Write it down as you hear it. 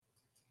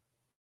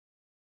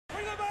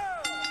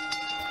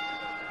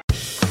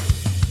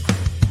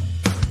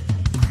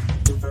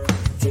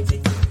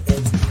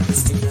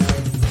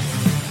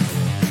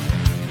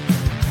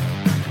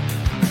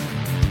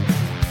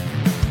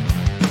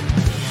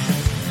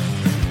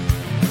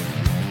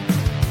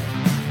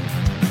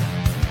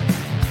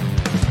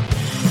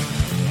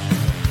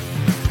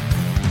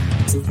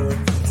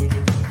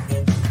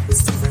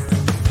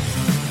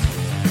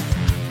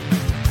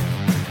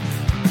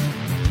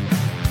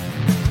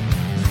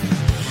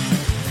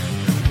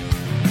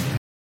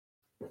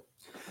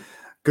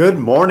Good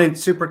morning,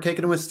 Super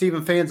Kicking with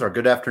Steven fans, or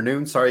good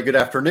afternoon. Good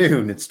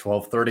afternoon. It's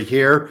 12:30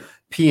 here,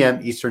 p.m.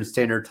 Eastern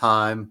Standard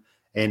Time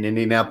in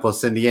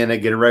Indianapolis, Indiana.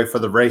 Getting ready for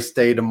the race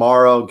day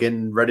tomorrow,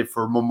 getting ready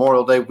for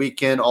Memorial Day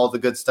weekend, all the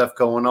good stuff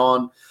going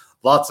on.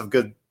 Lots of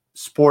good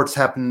sports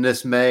happening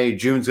this May.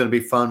 June's going to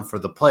be fun for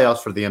the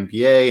playoffs for the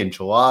NBA in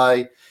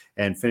July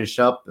and finish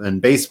up.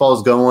 And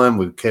baseball's going.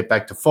 We get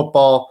back to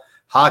football,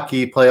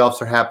 hockey,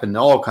 playoffs are happening,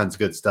 all kinds of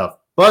good stuff.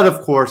 But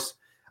of course,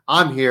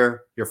 I'm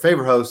here, your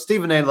favorite host,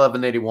 Stephen A.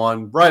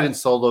 1181, riding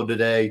solo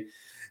today.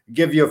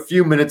 Give you a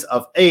few minutes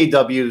of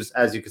AEW's,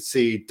 as you can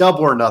see, Double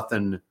or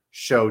Nothing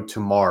show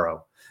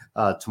tomorrow.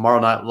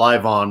 Tomorrow night,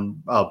 live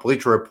on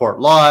Bleacher Report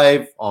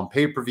Live, on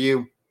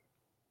pay-per-view,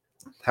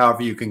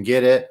 however you can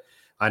get it.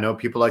 I know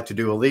people like to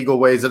do illegal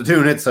ways of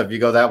doing it, so if you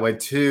go that way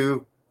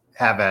too,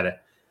 have at it.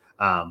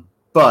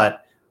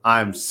 But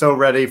I'm so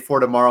ready for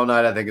tomorrow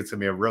night. I think it's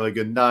going to be a really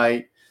good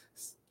night.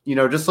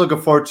 Just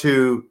looking forward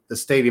to the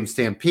Stadium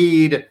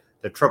Stampede,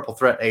 the Triple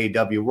Threat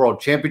AEW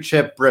World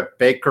Championship, Britt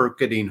Baker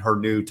getting her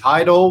new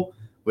title,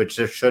 which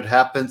should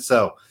happen.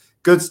 So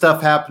good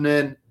stuff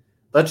happening.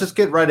 Let's just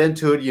get right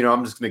into it.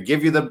 I'm just going to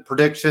give you the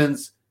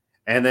predictions,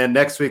 and then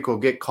next week we'll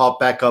get caught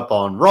back up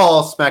on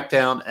Raw,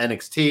 SmackDown,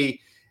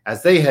 NXT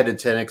as they head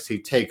into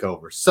NXT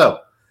TakeOver. So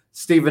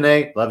Stephen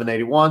A.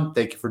 1181,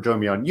 thank you for joining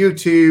me on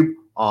YouTube,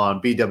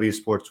 on BW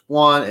Sports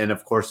 1, and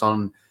of course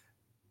on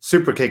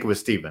Super Kicking with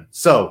Steven.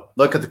 So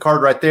look at the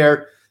card right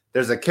there.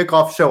 There's a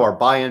kickoff show, or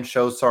buy-in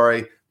show,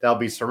 sorry. That'll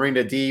be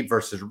Serena Deeb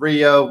versus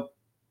Rio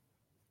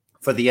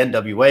for the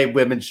NWA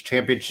Women's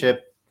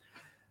Championship.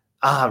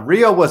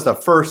 Rio was the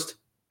first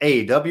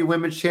AEW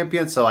Women's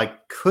Champion, so I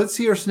could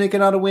see her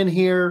sneaking out a win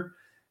here.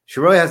 She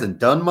really hasn't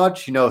done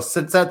much,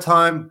 since that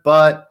time,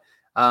 but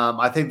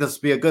I think this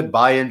will be a good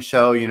buy-in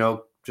show,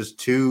 just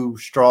two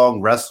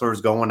strong wrestlers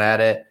going at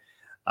it.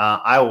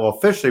 I will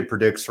officially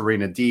predict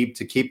Serena Deeb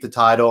to keep the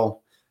title.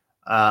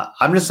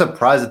 I'm just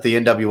surprised that the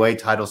NWA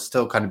title is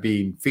still kind of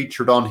being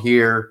featured on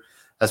here,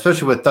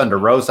 especially with Thunder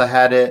Rosa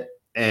had it,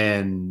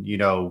 and,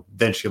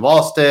 then she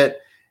lost it.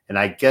 And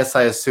I guess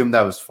I assumed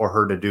that was for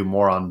her to do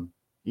more on,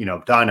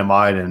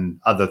 Dynamite and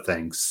other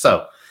things.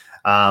 So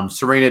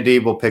Serena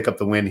Deeb will pick up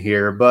the win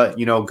here, but,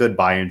 good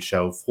buy-in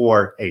show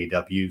for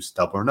AEW's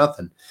Double or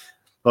Nothing.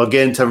 We'll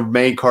get into the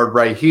main card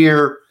right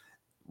here.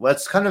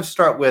 Let's kind of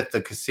start with the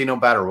Casino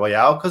Battle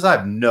Royale because I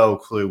have no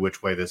clue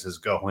which way this is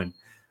going.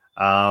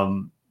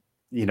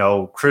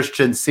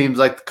 Christian seems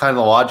like the kind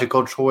of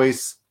logical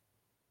choice.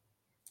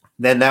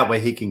 Then that way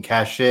he can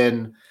cash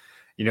in,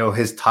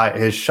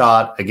 his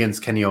shot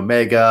against Kenny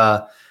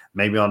Omega,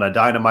 maybe on a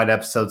Dynamite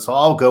episode. So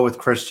I'll go with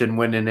Christian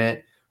winning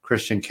it.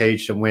 Christian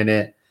Cage should win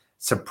it.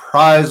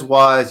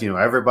 Surprise-wise,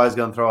 everybody's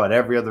going to throw out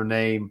every other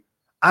name.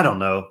 I don't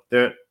know.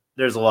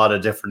 There's a lot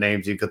of different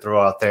names you could throw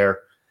out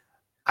there.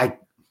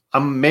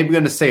 I'm maybe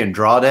going to say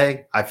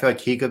Andrade. I feel like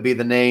he could be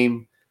the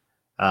name.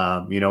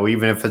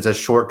 Even if it's a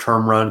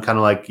short-term run, kind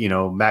of like,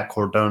 Matt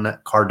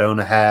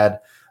Cardona had,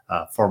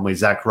 formerly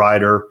Zack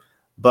Ryder.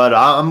 But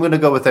I'm going to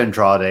go with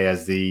Andrade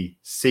as the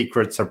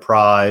secret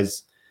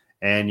surprise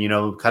and,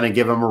 kind of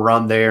give him a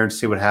run there and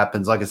see what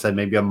happens. Like I said,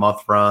 maybe a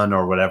month run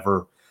or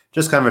whatever.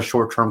 Just kind of a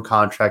short-term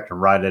contract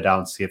and ride it out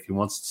and see if he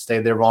wants to stay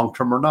there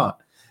long-term or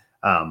not.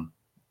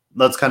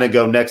 Let's kind of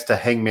go next to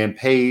Hangman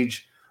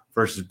Page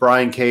versus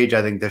Brian Cage.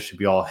 I think this should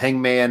be all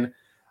Hangman.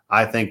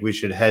 I think we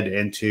should head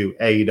into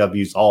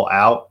AEW's All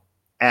Out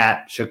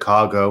at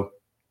Chicago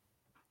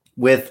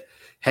with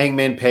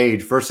Hangman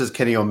Page versus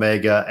Kenny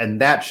Omega, and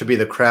that should be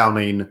the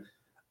crowning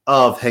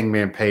of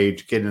Hangman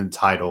Page getting the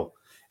title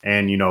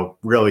and,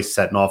 really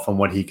setting off on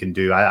what he can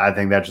do. I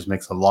think that just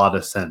makes a lot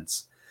of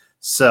sense.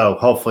 So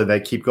hopefully they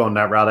keep going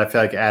that route. I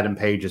feel like Adam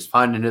Page is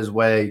finding his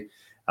way.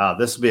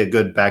 This will be a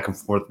good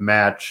back-and-forth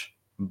match.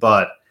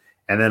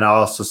 And then I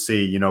also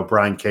see,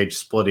 Brian Cage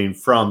splitting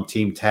from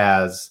Team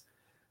Taz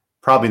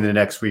probably in the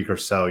next week or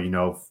so,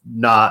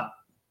 not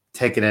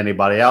taking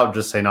anybody out,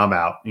 just saying I'm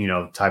out,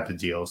 type of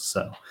deal.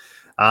 So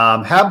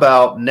how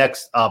about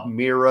next up,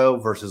 Miro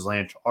versus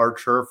Lance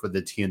Archer for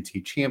the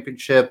TNT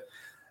Championship.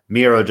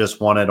 Miro just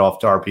won it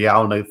off Darby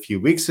Allin a few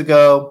weeks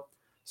ago.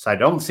 So I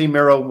don't see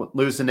Miro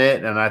losing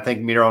it, and I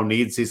think Miro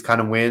needs these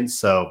kind of wins.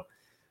 So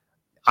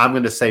I'm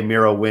going to say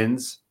Miro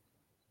wins.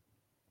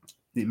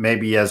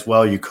 Maybe as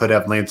well, you could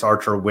have Lance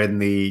Archer win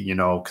the,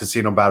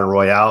 Casino Battle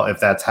Royale if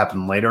that's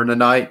happened later in the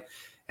night.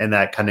 And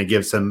that kind of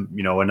gives him,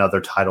 another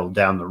title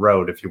down the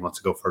road if he wants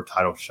to go for a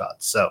title shot.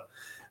 So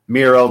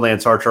Miro,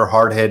 Lance Archer,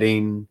 hard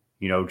hitting,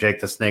 Jake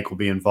the Snake will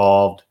be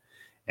involved.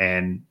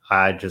 And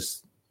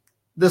this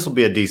will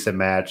be a decent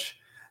match.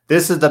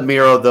 This is the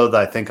Miro, though,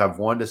 that I think I've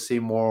wanted to see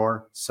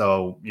more.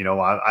 So,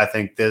 I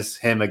think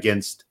him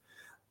against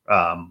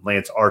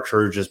Lance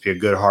Archer just be a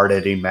good hard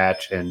hitting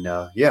match. And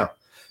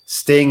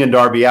Sting and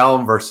Darby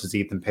Allin versus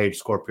Ethan Page,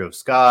 Scorpio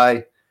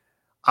Sky.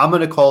 I'm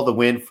going to call the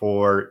win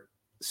for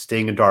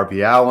Sting and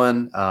Darby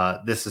Allin.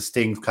 This is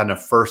Sting's kind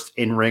of first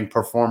in-ring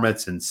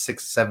performance in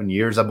 6-7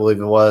 years, I believe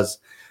it was.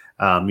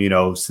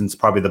 Since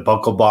probably the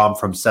buckle bomb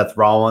from Seth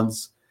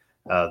Rollins.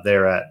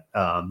 there at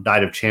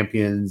Night of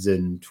Champions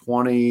in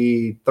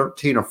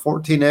 2013 or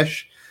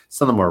 14-ish,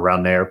 somewhere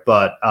around there.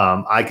 But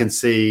I can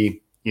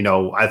see,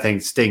 I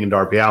think Sting and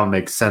Darby Allin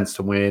makes sense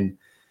to win.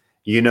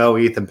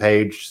 Ethan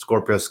Page,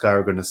 Scorpio Sky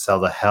are going to sell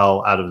the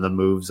hell out of the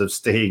moves of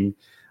Sting.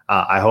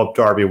 I hope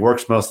Darby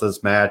works most of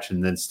this match,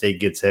 and then Sting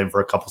gets in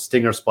for a couple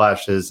stinger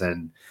splashes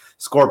and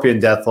Scorpion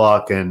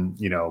Deathlock, and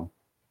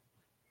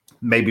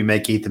maybe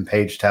make Ethan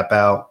Page tap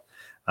out.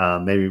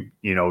 Maybe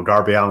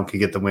Darby Allin could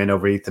get the win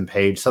over Ethan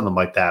Page, something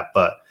like that.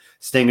 But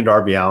Sting and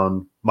Darby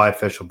Allin, my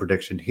official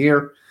prediction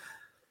here.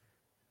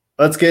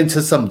 Let's get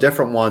into some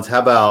different ones. How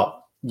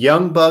about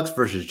Young Bucks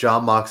versus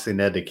Jon Moxley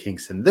and Eddie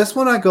Kingston? This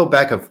one I go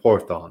back and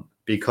forth on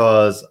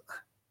because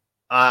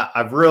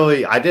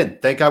I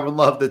didn't think I would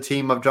love the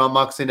team of Jon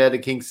Moxley and Eddie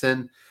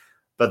Kingston,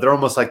 but they're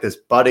almost like this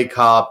buddy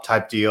cop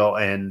type deal,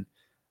 and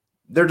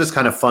they're just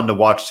kind of fun to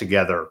watch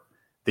together.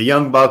 The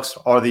Young Bucks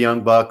are the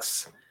Young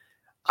Bucks.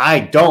 I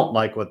don't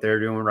like what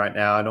they're doing right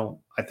now.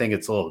 I think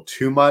it's a little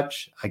too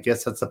much. I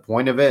guess that's the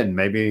point of it, and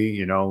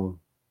maybe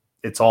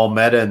it's all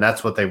meta and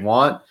that's what they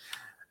want.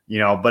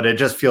 But it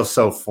just feels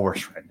so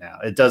forced right now.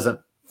 It doesn't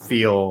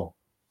feel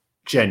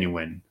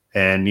genuine.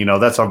 And,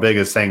 that's our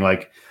biggest thing.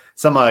 Like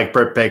somebody like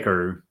Britt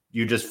Baker,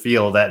 you just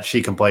feel that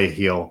she can play a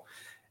heel.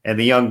 And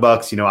the Young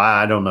Bucks,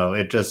 I don't know.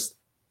 It just,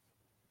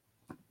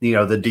 the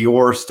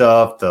Dior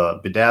stuff, the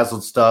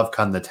bedazzled stuff,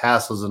 kind of the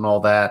tassels and all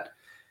that,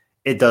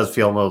 it does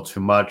feel a little too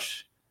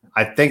much.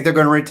 I think they're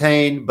going to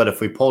retain, but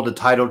if we pulled a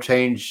title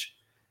change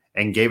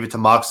and gave it to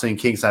Moxley and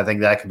Kingston, I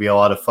think that could be a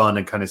lot of fun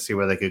and kind of see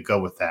where they could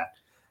go with that.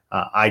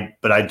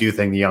 But I do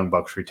think the Young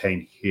Bucks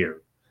retain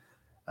here.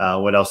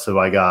 What else have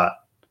I got?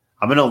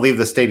 I'm going to leave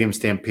the Stadium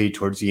Stampede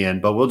towards the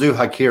end, but we'll do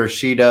Hikaru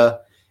Shida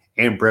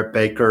and Britt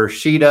Baker.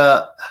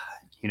 Shida,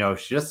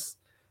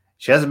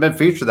 she hasn't been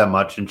featured that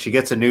much, and she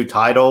gets a new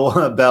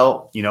title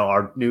belt,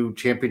 our new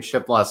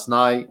championship last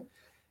night,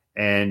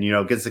 and,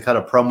 gets to cut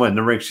a promo in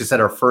the ring. She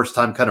said her first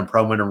time cutting a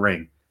promo in a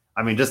ring.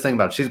 I mean, just think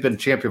about it. She's been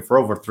champion for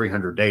over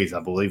 300 days, I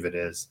believe it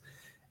is.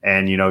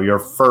 And, your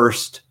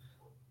first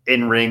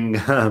in-ring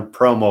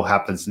promo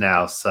happens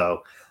now.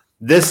 So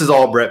this is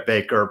all Britt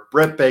Baker.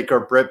 Britt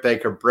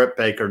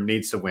Baker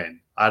needs to win.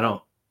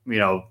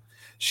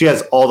 She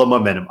has all the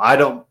momentum. I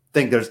don't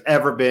think there's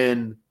ever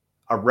been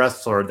a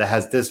wrestler that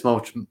has this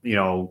much,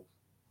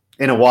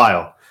 in a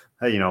while.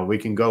 We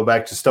can go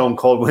back to Stone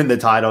Cold win the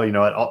title,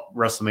 at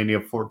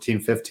WrestleMania 14,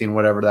 15,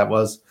 whatever that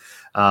was.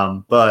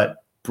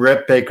 But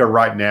Britt Baker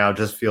right now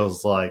just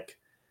feels like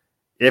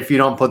if you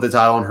don't put the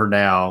title on her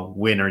now,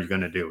 when are you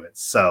going to do it?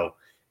 So,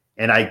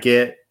 and I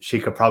get she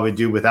could probably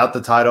do without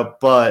the title,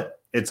 but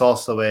it's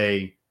also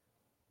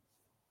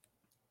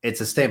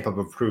it's a stamp of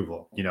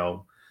approval.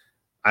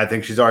 I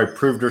think she's already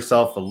proved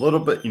herself a little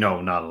bit,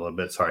 not a little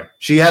bit, sorry.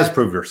 She has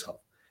proved herself,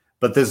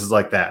 but this is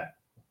like that,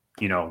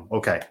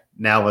 okay,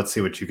 now let's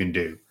see what you can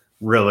do.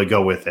 Really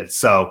go with it.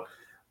 So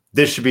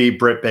this should be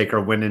Britt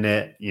Baker winning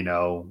it,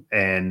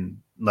 and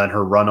let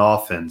her run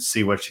off and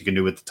see what she can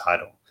do with the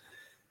title.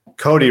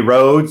 Cody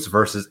Rhodes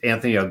versus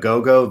Anthony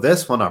Ogogo.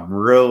 This one I'm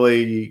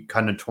really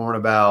kind of torn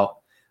about.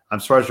 I'm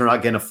surprised we're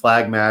not getting a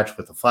flag match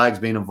with the flags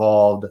being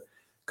involved.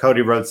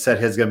 Cody Rhodes said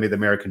his going to be the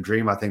American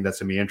Dream. I think that's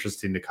going to be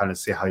interesting to kind of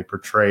see how he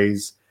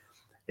portrays.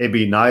 It'd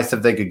be nice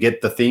if they could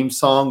get the theme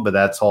song, but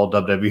that's all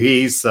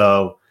WWE,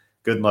 so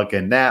good luck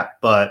in that.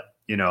 But,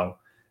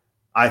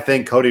 I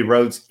think Cody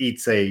Rhodes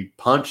eats a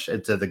punch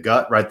into the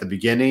gut right at the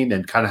beginning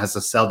and kind of has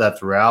to sell that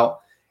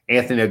throughout.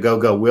 Anthony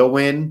Ogogo will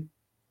win.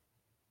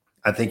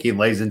 I think he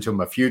lays into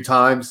him a few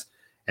times,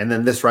 and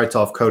then this writes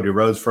off Cody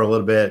Rhodes for a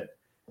little bit.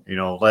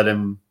 Let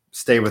him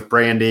stay with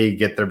Brandy,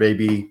 get their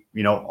baby,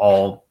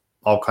 all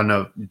kind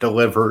of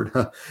delivered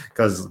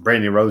because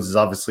Brandy Rhodes is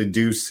obviously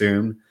due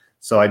soon.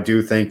 So I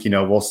do think,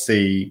 we'll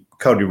see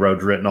Cody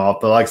Rhodes written off.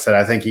 But like I said,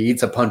 I think he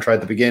eats a punch right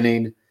at the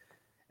beginning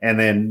and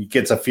then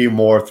gets a few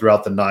more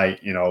throughout the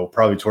night,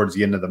 probably towards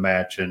the end of the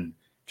match, and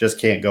just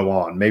can't go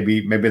on.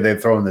 Maybe they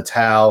throw in the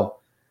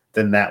towel.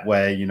 Then that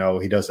way,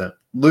 he doesn't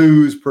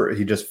lose,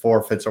 he just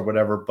forfeits or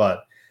whatever.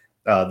 But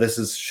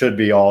this should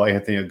be all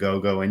Anthony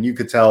Ogogo. And you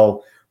could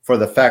tell for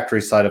the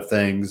factory side of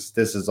things,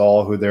 this is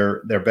all who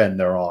they're betting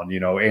they're on.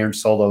 Aaron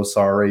Solo,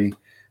 sorry.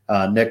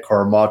 Nick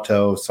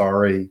Caramato,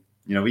 sorry.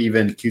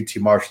 Even QT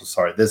Marshall,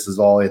 sorry. This is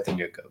all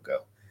Anthony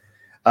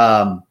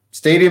Ogogo.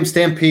 Stadium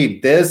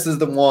Stampede, this is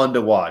the one to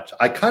watch.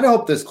 I kind of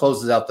hope this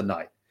closes out the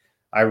night.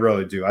 I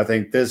really do. I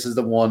think this is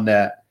the one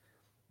that,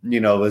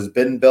 has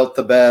been built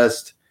the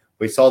best.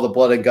 We saw the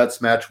blood and guts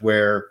match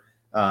where,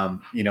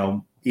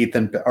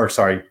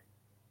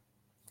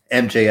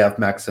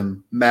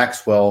 MJF,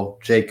 Maxwell,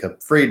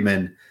 Jacob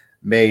Friedman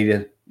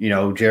made,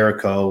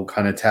 Jericho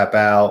kind of tap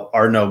out,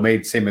 or no,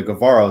 made Sammy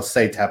Guevara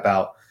say tap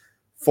out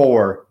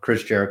for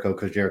Chris Jericho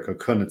because Jericho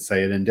couldn't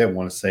say it and didn't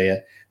want to say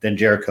it. Then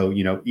Jericho,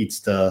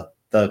 eats the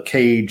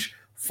cage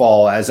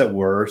fall, as it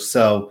were.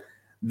 So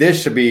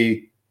this should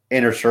be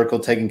Inner Circle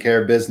taking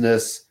care of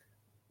business.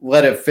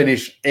 Let it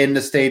finish in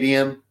the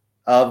stadium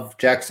of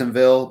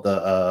Jacksonville,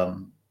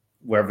 the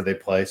wherever they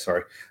play.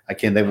 Sorry, I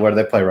can't think where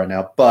they play right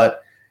now.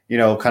 But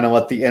kind of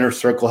let the Inner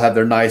Circle have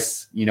their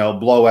nice,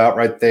 blowout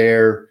right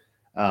there.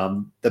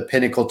 The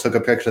Pinnacle took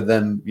a picture of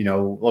them,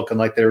 looking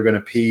like they were going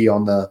to pee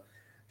on the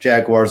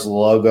Jaguars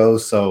logo.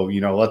 So,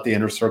 let the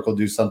Inner Circle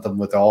do something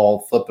with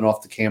all flipping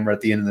off the camera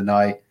at the end of the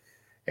night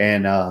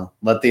and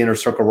let the Inner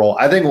Circle roll.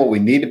 I think what we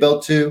need to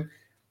build to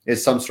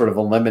is some sort of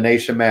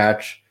elimination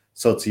match.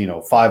 So it's,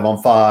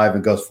 5-on-5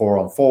 and goes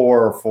 4-on-4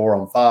 or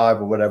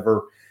 4-on-5 or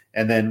whatever.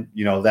 And then,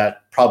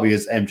 that probably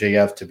is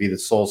MJF to be the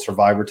sole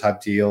survivor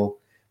type deal.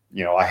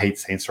 I hate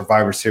saying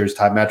Survivor Series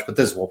type match, but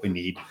this is what we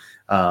need.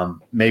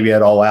 Maybe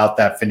at All Out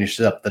that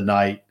finishes up the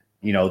night,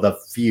 the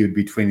feud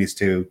between these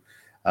two.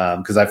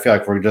 Because I feel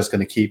like we're just going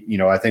to keep,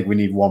 I think we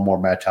need one more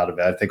match out of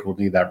it. I think we'll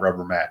need that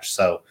rubber match.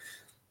 So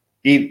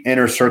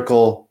Inner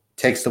Circle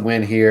takes the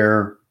win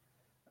here.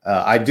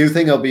 I do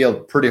think it'll be a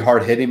pretty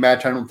hard-hitting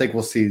match. I don't think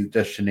we'll see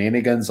the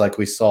shenanigans like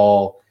we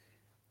saw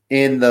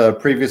in the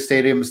previous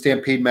Stadium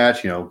Stampede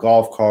match,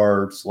 golf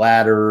carts,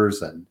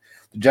 ladders, and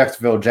the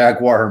Jacksonville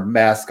Jaguar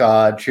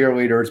mascot,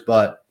 cheerleaders.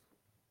 But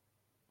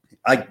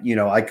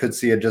I could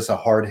see it just a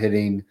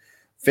hard-hitting,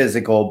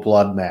 physical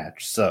blood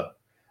match. So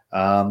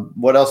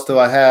what else do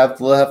I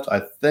have left?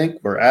 I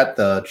think we're at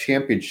the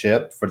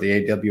championship for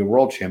the AW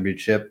World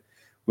Championship,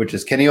 which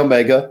is Kenny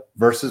Omega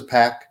versus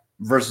Pac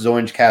versus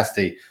Orange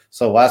Cassidy.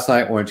 So last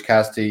night, Orange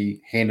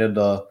Cassidy handed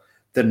the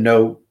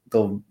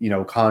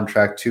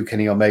contract to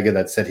Kenny Omega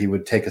that said he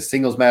would take a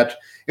singles match.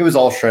 It was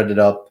all shredded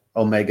up.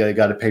 Omega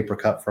got a paper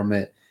cut from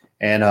it,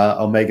 and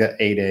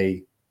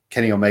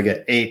Kenny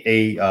Omega ate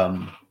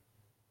a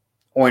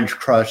Orange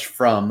Crush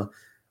from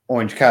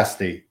Orange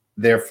Cassidy.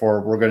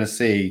 Therefore, we're going to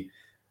see,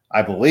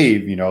 I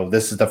believe,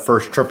 this is the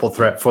first triple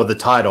threat for the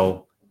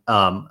title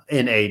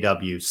in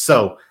AEW.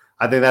 So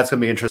I think that's going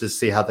to be interesting to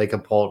see how they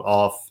can pull it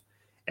off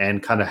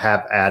and kind of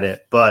have at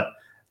it. But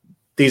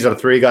these are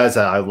three guys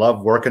that I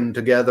love working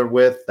together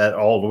with, that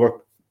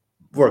all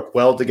work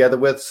well together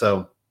with.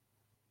 So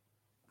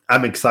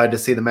I'm excited to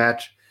see the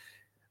match.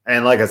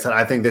 And like I said,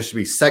 I think this should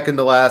be second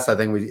to last. I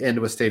think we end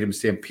with Stadium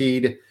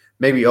Stampede,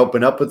 maybe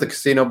open up with the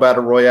Casino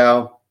Battle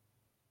Royale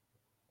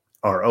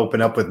or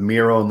open up with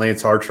Miro and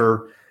Lance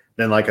Archer.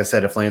 Then, like I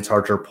said, if Lance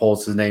Archer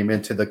pulls his name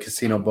into the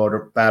Casino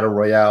Battle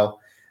Royale,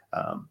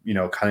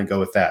 kind of go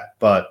with that.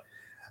 But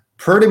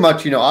pretty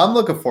much, I'm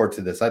looking forward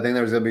to this. I think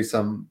there's going to be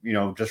some,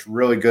 just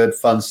really good,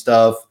 fun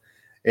stuff.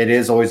 It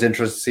is always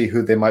interesting to see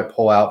who they might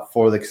pull out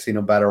for the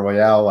Casino Battle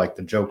Royale, like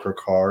the Joker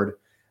card.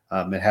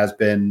 It has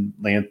been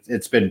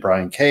it's been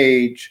Brian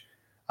Cage,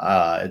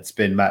 it's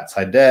been Matt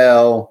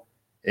Sydal.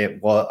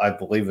 I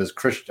believe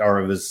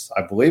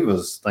it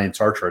was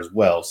Lance Archer as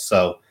well.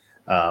 So,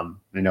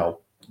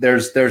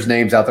 there's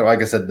names out there.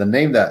 Like I said, the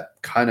name that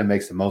kind of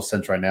makes the most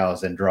sense right now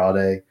is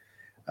Andrade.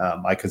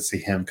 I could see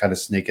him kind of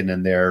sneaking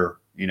in there,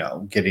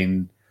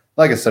 getting,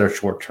 like I said, a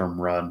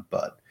short-term run.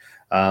 But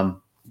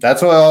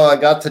that's all I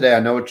got today. I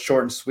know it's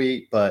short and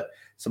sweet, but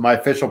so my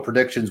official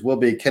predictions will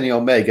be Kenny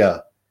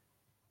Omega,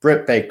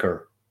 Britt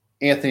Baker,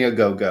 Anthony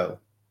Ogogo,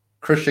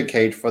 Christian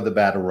Cage for the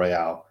Battle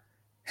Royale,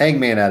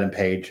 Hangman Adam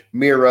Page,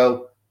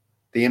 Miro,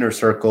 the Inner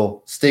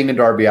Circle, Sting and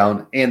Darby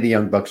Allin, and the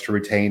Young Bucks to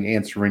retain,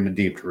 and Serena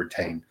Deeb to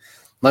retain.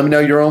 Let me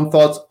know your own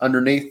thoughts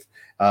underneath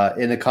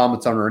in the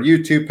comments on our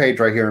YouTube page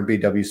right here on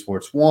BW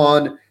Sports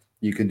One.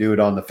 You can do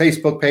it on the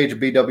Facebook page of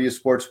BW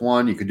Sports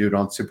One. You can do it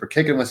on Super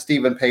Kicking with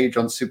Steven page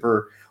on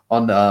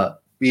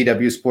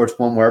BW Sports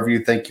One, wherever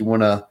you think you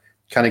want to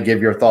kind of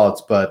give your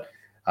thoughts. But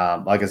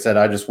like I said,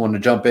 I just wanted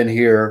to jump in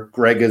here.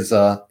 Greg is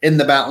in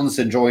the mountains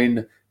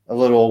enjoying a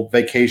little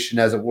vacation,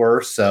 as it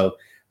were. So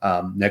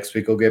next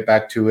week we'll get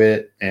back to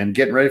it and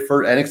getting ready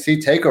for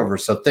NXT TakeOver.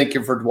 So thank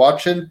you for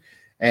watching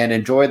and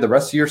enjoy the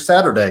rest of your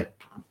Saturday.